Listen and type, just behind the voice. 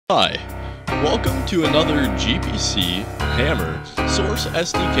Hi, welcome to another GPC Hammer Source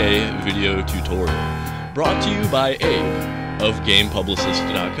SDK video tutorial, brought to you by Abe of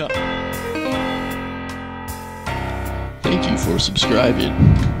GamePublicist.com. Thank you for subscribing,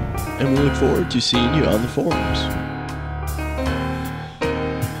 and we look forward to seeing you on the forums.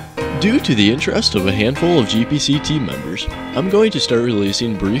 Due to the interest of a handful of GPC team members, I'm going to start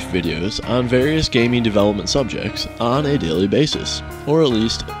releasing brief videos on various gaming development subjects on a daily basis, or at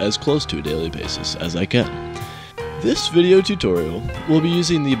least as close to a daily basis as I can. This video tutorial will be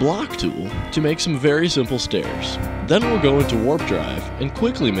using the block tool to make some very simple stairs. Then we'll go into Warp Drive and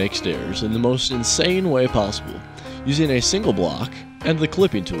quickly make stairs in the most insane way possible, using a single block and the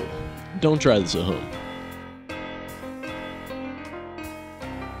clipping tool. Don't try this at home.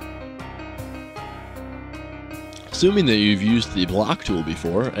 Assuming that you've used the block tool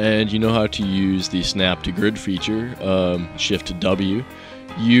before and you know how to use the snap to grid feature, Shift W,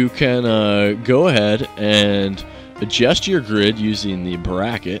 you can go ahead and adjust your grid using the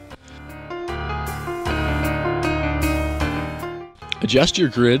bracket. Adjust your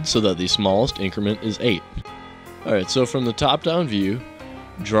grid so that the smallest increment is 8. Alright, so from the top-down view,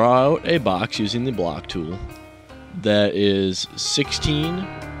 draw out a box using the block tool that is 16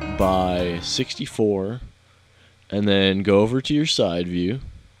 by 64. And then go over to your side view.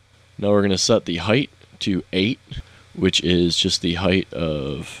 Now we're going to set the height to 8, which is just the height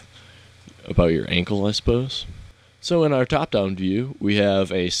of about your ankle, I suppose. So in our top-down view, we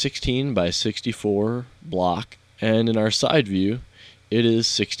have a 16 by 64 block, and in our side view, it is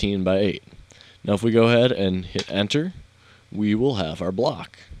 16 by 8. Now if we go ahead and hit enter, we will have our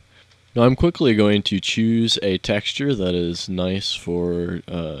block. Now I'm quickly going to choose a texture that is nice for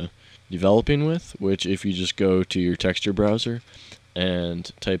developing with, which if you just go to your texture browser and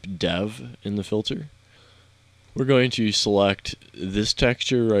type dev in the filter, we're going to select this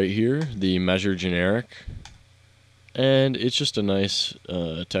texture right here, the measure generic, and it's just a nice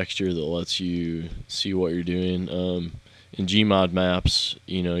texture that lets you see what you're doing. In Gmod maps,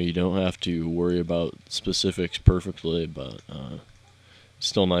 you don't have to worry about specifics perfectly, but it's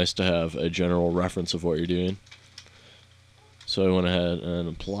still nice to have a general reference of what you're doing. So I went ahead and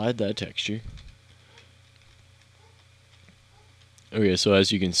applied that texture. Okay, so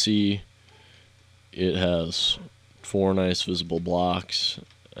as you can see, it has 4 nice visible blocks,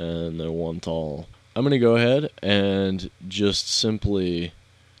 and they're one tall. I'm going to go ahead and just simply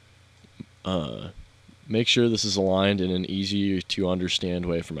make sure this is aligned in an easy to understand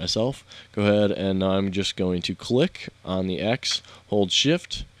way for myself. Go ahead, and now I'm just going to click on the X, hold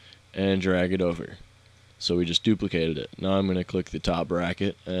Shift, and drag it over. So we just duplicated it. Now I'm going to click the top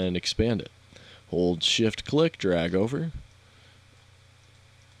bracket and expand it. Hold Shift click, drag over,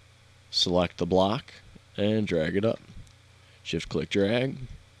 select the block, and drag it up. Shift click drag,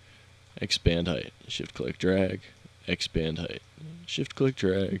 expand height. Shift click drag, expand height. Shift click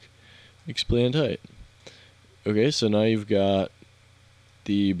drag, expand height. Okay, so now you've got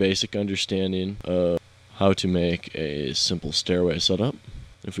the basic understanding of how to make a simple stairway setup.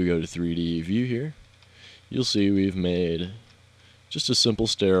 If we go to 3D view here, you'll see we've made just a simple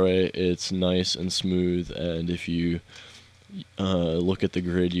stairway. It's nice and smooth, and if you look at the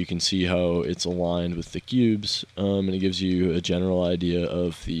grid, you can see how it's aligned with the cubes, and it gives you a general idea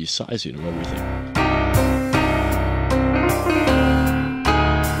of the sizing of everything.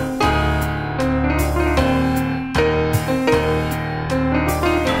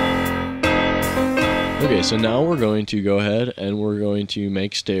 Okay, so now we're going to go ahead and we're going to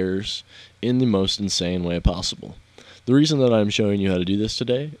make stairs in the most insane way possible. The reason that I'm showing you how to do this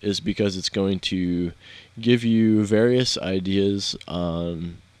today is because it's going to give you various ideas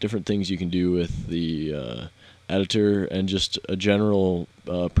on different things you can do with the editor, and just a general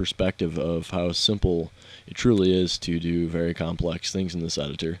perspective of how simple it truly is to do very complex things in this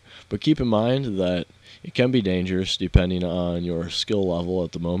editor. But keep in mind that it can be dangerous depending on your skill level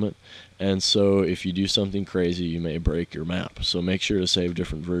at the moment, and so if you do something crazy, you may break your map. So make sure to save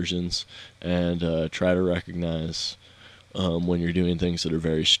different versions and try to recognize when you're doing things that are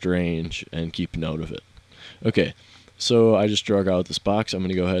very strange, and keep note of it. Okay, so I just drug out this box. I'm going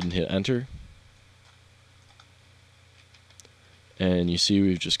to go ahead and hit enter. And you see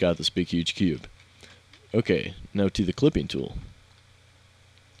we've just got this big huge cube. Okay, now to the clipping tool.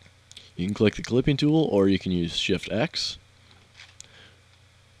 You can click the clipping tool, or you can use Shift X.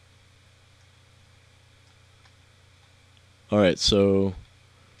 Alright, so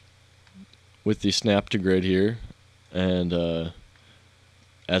with the snap to grid here, and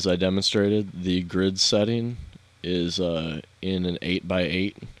as I demonstrated, the grid setting is in an 8 by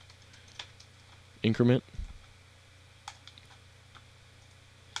 8 increment.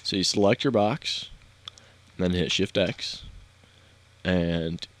 So you select your box, then hit Shift X,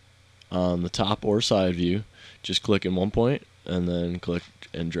 and on the top or side view, just click in one point, and then click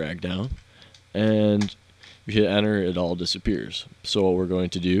and drag down. And if you hit enter, it all disappears. So what we're going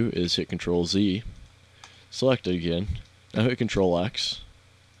to do is hit Control Z, select it again, now hit Control X,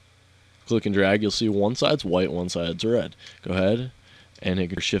 click and drag. You'll see one side's white, one side's red. Go ahead and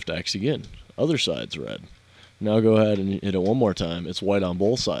hit Shift X again. Other side's red. Now go ahead and hit it one more time. It's white on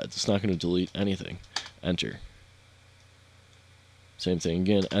both sides. It's not going to delete anything. Enter. Same thing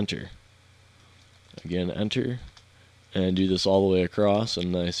again, enter. Again, enter. And do this all the way across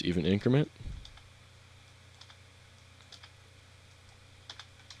in a nice even increment.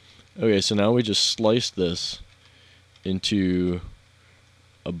 Okay, so now we just sliced this into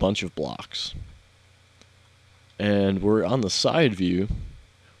a bunch of blocks. And we're on the side view.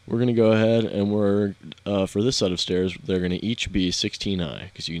 We're going to go ahead and we're, for this set of stairs, they're going to each be 16 high,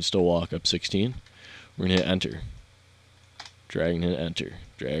 because you can still walk up 16. We're going to hit enter. Drag and hit enter.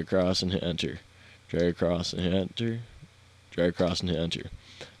 Drag across and hit enter. Drag across and hit enter. Drag across and hit enter.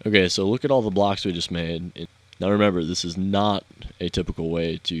 Okay, so look at all the blocks we just made. Now remember, this is not a typical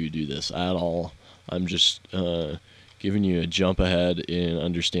way to do this at all. I'm just giving you a jump ahead in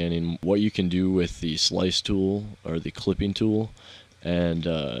understanding what you can do with the slice tool or the clipping tool, and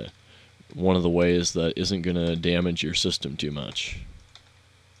one of the ways that isn't going to damage your system too much.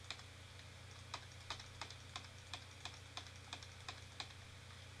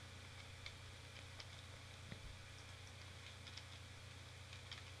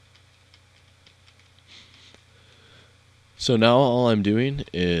 So now all I'm doing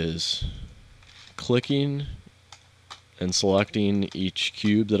is clicking and selecting each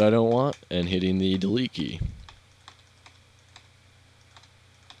cube that I don't want and hitting the delete key.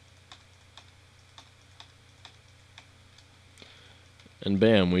 And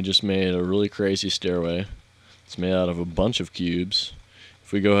bam, we just made a really crazy stairway. It's made out of a bunch of cubes.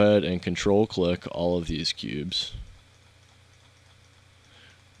 If we go ahead and control click all of these cubes,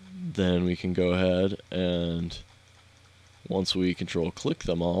 then we can go ahead and once we control click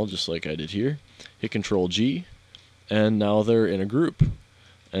them all, just like I did here, hit Control G, and now they're in a group.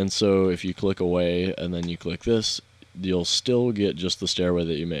 And so if you click away and then you click this, you'll still get just the stairway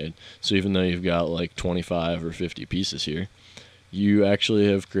that you made. So even though you've got like 25 or 50 pieces here, you actually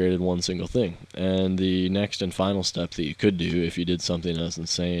have created one single thing. And the next and final step that you could do if you did something as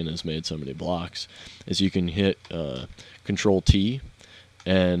insane as made so many blocks is you can hit Control T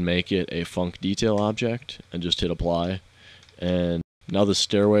and make it a func detail object and just hit apply. And now the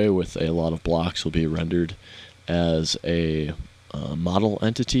stairway with a lot of blocks will be rendered as a model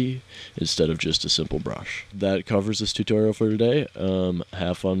entity instead of just a simple brush. That covers this tutorial for today.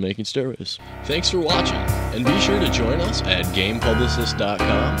 Have fun making stairways. Thanks for watching, and be sure to join us at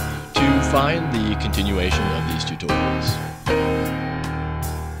GamePublicist.com to find the continuation of these tutorials.